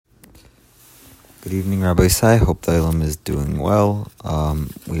Good evening, Rabbi Sai. Hope the Olam is doing well.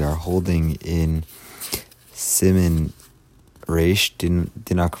 We are holding in Siman Reish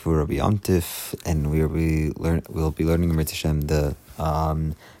Dinakvu YomTov, and we'll be learning Mitzvah Shem the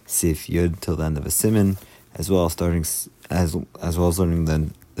Sif Yud till the end of a Siman, as well as learning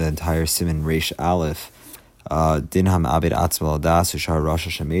the entire Siman Reish Aleph. Dinham Abed Atzmal Das Ushar Rosh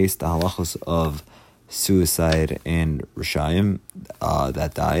Hashemes, the halachos of suicide and Rishayim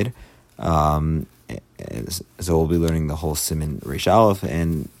that died. So we'll be learning the whole Siman Reish Aleph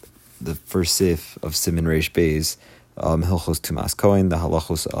and the first Sif of Siman Reish Beis, Halachos Tumas Kohen, the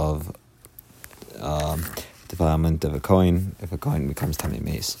halachos of defilement of a Kohen if a Kohen becomes Tamei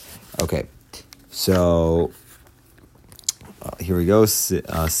Meis. Okay, so here we go.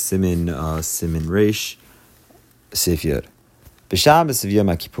 Siman Reish Sif Yud. B'Shabbos of Yom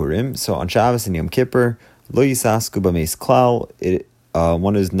Kippurim. So on Shabbos and Yom Kippur, lo yisasku b'meis klal.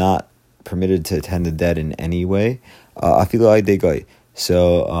 One is not permitted to attend the dead in any way. Afilu ayde goy.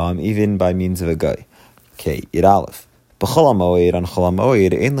 So even by means of a goy. Okay, Yid Aleph. B'chol hamoed, on chol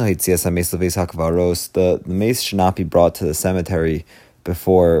hamoed, ein lo hitzias hameis leveis hakvaros. The mace should not be brought to the cemetery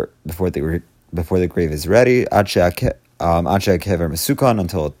before the grave is ready. Ad she'akever mesukan,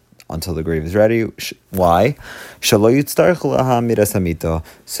 until the grave is ready. Why? So that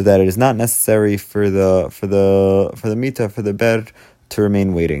it is not necessary for the mita, for the bed, to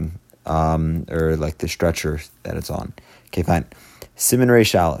remain waiting, or like the stretcher that it's on. Okay, fine. Siman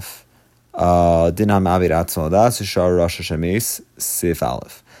Reish Aleph. Din Ham'abed Atzmal Das Ushar Rosh Hashemes Sif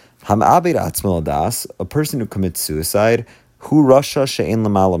Aleph. Ham'abed Atzmal Das, a person who commits suicide, who Rasha she'en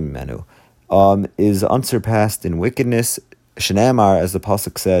l'mala mimenu, is unsurpassed in wickedness. Shenamar, as the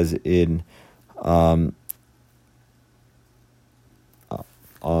pasuk says in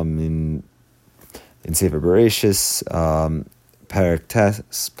Sefer Bereshis, Perek Tes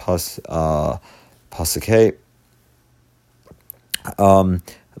pasuk Hey,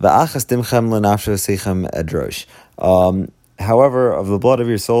 V'achas dimchem l'nafsho seichem edrosh. However, of the blood of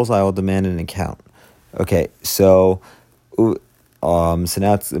your souls I will demand an account. Okay, so now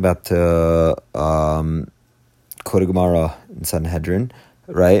it's about to quote a Gemara in Sanhedrin,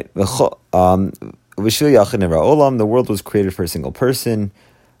 right? The world was created for a single person.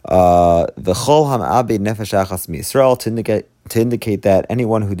 To indicate that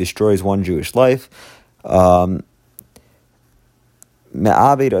anyone who destroys one Jewish life, it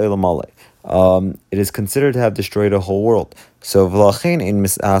is considered to have destroyed a whole world. So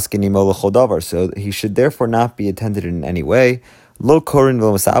he should therefore not be attended in any way.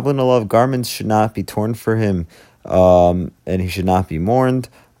 Garments should not be torn for him, and he should not be mourned.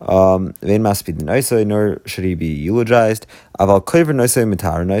 Nor should he be eulogized. However,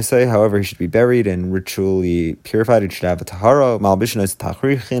 he should be buried and ritually purified. He should have a tahara,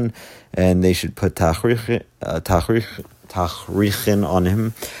 and they should put tachrichin on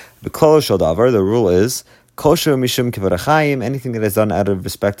him. The rule is anything that is done out of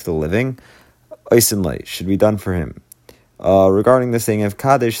respect to the living should be done for him. Regarding the saying of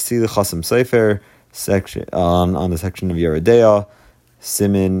Kaddish, see the Chasam Sefer section on the section of Yeridea,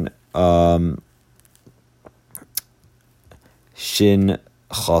 Siman Shin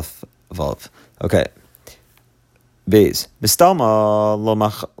Chaf Vav. Okay. Beis. Bistalma lo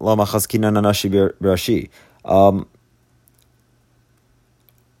machaskina nanashi b'rashi.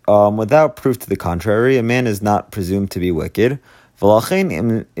 Without proof to the contrary, a man is not presumed to be wicked. So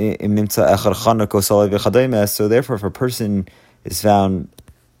therefore, if a person is found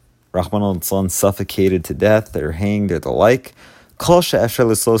Rahman al suffocated to death or hanged or the like, so as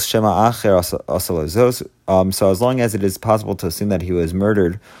long as it is possible to assume that he was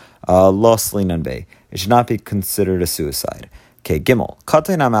murdered, it should not be considered a suicide. Okay, Gimel.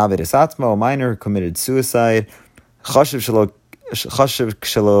 A minor who committed suicide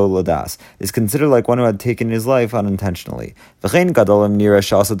is considered like one who had taken his life unintentionally. Similarly,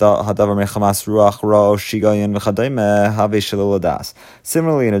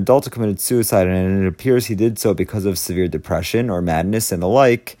 an adult who committed suicide and it appears he did so because of severe depression or madness and the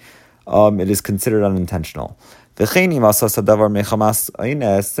like, it is considered unintentional. Similarly,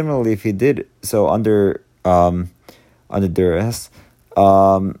 if he did so under duress,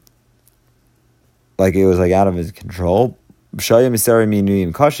 like it was like out of his control,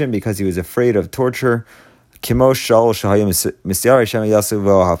 because he was afraid of torture, like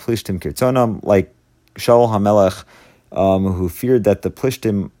Shaul HaMelech, who feared that the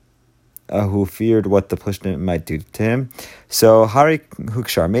Plishtim, who feared what the Plishtim might do to him. So Hari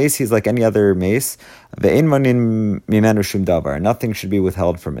Hukshar Mace, he's like any other mace. Nothing should be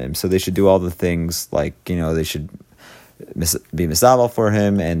withheld from him. So they should do all the things, like, they should be misabel for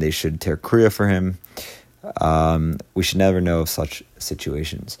him, and they should tear kriya for him. We should never know of such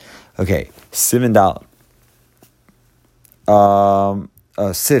situations. Okay, Siman Dalet.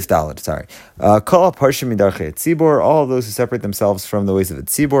 Sif Dalet, sorry. Kol parshim midarchei tzibor, all of those who separate themselves from the ways of the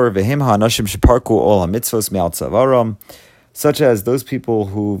tzibor, v'him ha'anashim sheparku ol ha'mitzvos me'al tzavaram, such as those people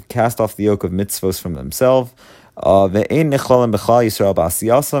who cast off the yoke of mitzvos from themselves, ve'ein nechlalim b'chlal Yisrael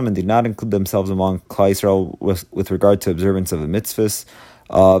b'asiyasam, and did not include themselves among Klal Yisrael with regard to observance of the mitzvahs,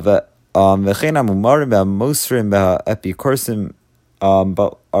 ve'chein ha'mumarim ve'hamosrim ve'haepikorsim,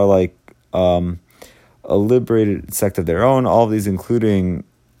 but are like a liberated sect of their own. All of these including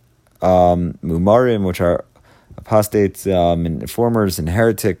mumarim, which are apostates, and informers and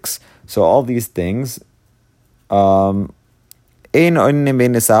heretics. So all these things, ein oinim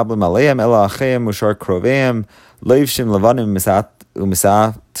bein nisablim aleim ela acheim ushar kroveim leivshim levanim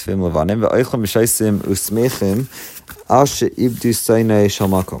umisatfim levanim ve'oichem v'shaisim usmechim al she'ibdu saynei shel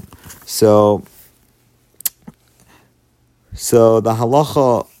makom. So the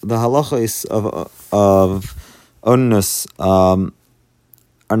halachos of onus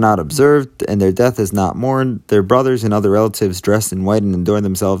are not observed, and their death is not mourned. Their brothers and other relatives dress in white and adorn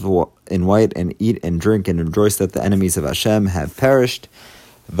themselves in white and eat and drink and rejoice that the enemies of Hashem have perished.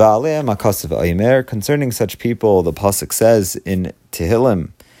 Concerning such people, the pasuk says in Tehillim,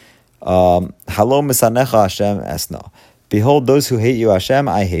 "Halom misanecha Hashem esna." Behold, those who hate you, Hashem,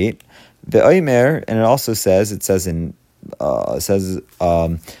 I hate. Ve'omer, and the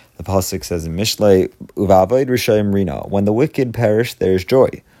pasuk says in Mishlei, "Uvavoid rishayim rina." When the wicked perish, there is joy.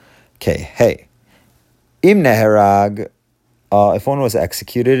 Okay, hey, im neherag, if one was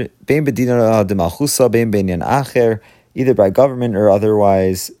executed, bein bedina demalchusa, bein benyan acher, either by government or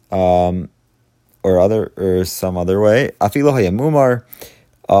otherwise, or some other way. Afilo hayamumar,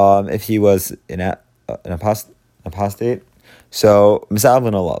 if he was an apostate, so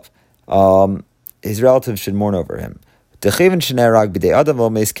misavlin alav, his relatives should mourn over him. For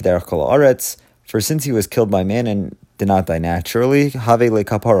since he was killed by man and did not die naturally, he had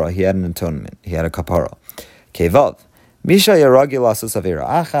an atonement, he had a kapara. Kevav.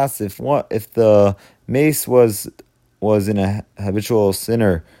 If the mace was in a habitual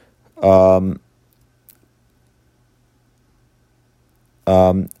sinner,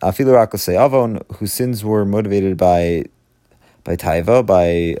 whose sins were motivated by taiva,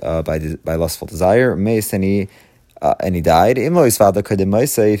 by lustful desire, and he died. If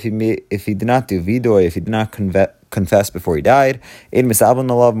he did not do vidoy, if he did not confess before he died,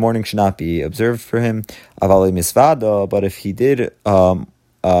 mourning should not be observed for him. But if he did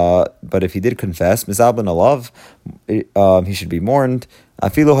confess, he should be mourned.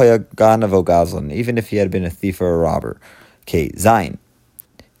 Even if he had been a thief or a robber. Okay, Zayin.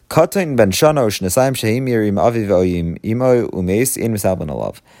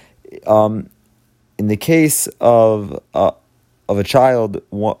 In the case of a child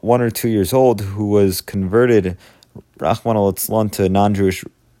 1 or 2 years old who was converted, Rahman al-Itzlan, to non-Jewish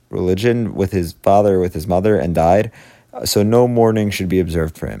religion with his father, with his mother, and died, so no mourning should be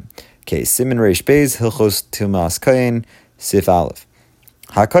observed for him. Okay, Siman Reish Beis, Hilchos Tilmas Kohen, Sif Aleph.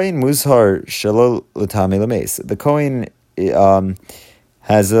 HaKohen Muzhar Shelo L'Tamei L'Meis. The Kohen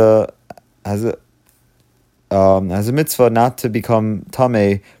has a mitzvah not to become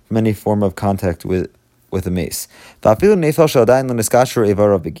tamei from any form of contact with a mace. Even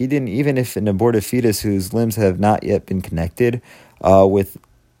if an aborted fetus whose limbs have not yet been connected with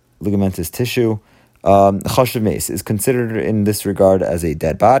ligamentous tissue, chashav mace is considered in this regard as a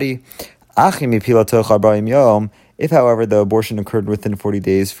dead body. If, however, the abortion occurred within 40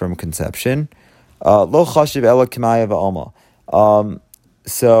 days from conception, lo chashiv ela k'maya v'alma.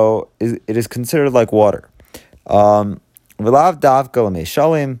 So it is considered like water. V'lav dav galamei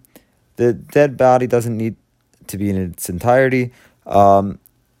shalim. The dead body doesn't need to be in its entirety. So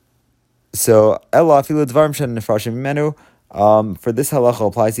ela afilu dvarim shen nefrashim menu. For this halacha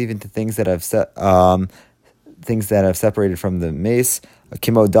applies even to things that have separated from the mace,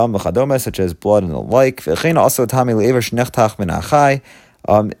 kimo dam v'chadome, such as blood and the like. V'chein also tami le'ever shnechtach min achai.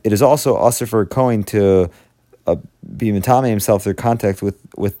 It is also also for a Kohen to be mitame himself through contact with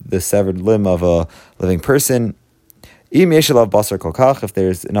the severed limb of a living person. Im yeshelav basar kolkach, if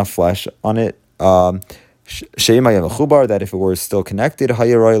there's enough flesh on it, that if it were still connected,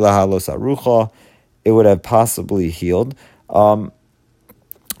 hayaroy lahalos arucha, it would have possibly healed. Even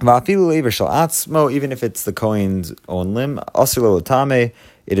if it's the Kohen's own limb,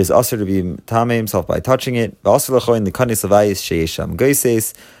 it is asur to be tame himself by touching it.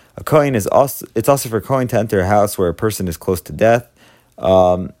 A Kohen is also, it's also for Kohen to enter a house where a person is close to death.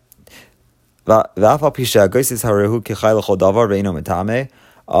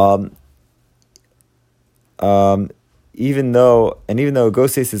 Even though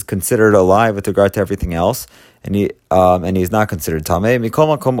Goses is considered alive with regard to everything else, and he's not considered Tameh,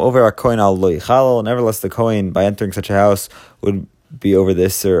 nevertheless the Kohen, by entering such a house, would be over the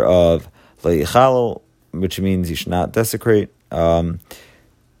Isser of Lo Yichalel, which means you should not desecrate. Right,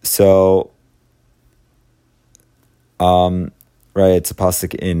 it's a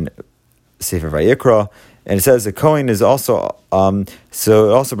pasuk in Sefer Vayikra, and it says a Kohen is also, so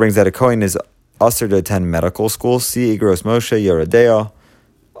it also brings that a Kohen is usher to attend medical school. See Igros Moshe Yerodea,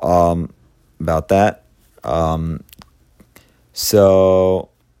 about that. So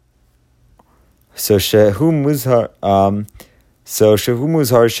Shehu Muzhar,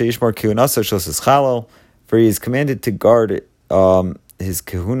 Sheishmar Kihunasa Shosas Chalal, for he is commanded to guard his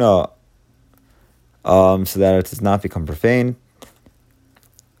kahuna, so that it does not become profane.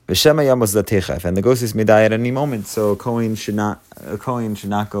 And the Goses may die at any moment, so a Kohen cannot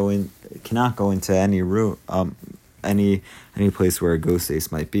go into any room, any place where a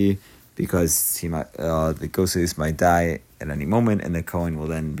Goses might be, because the Goses might die at any moment, and the Kohen will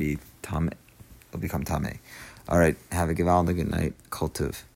then become Tameh. All right, have a good night, Kol Tov.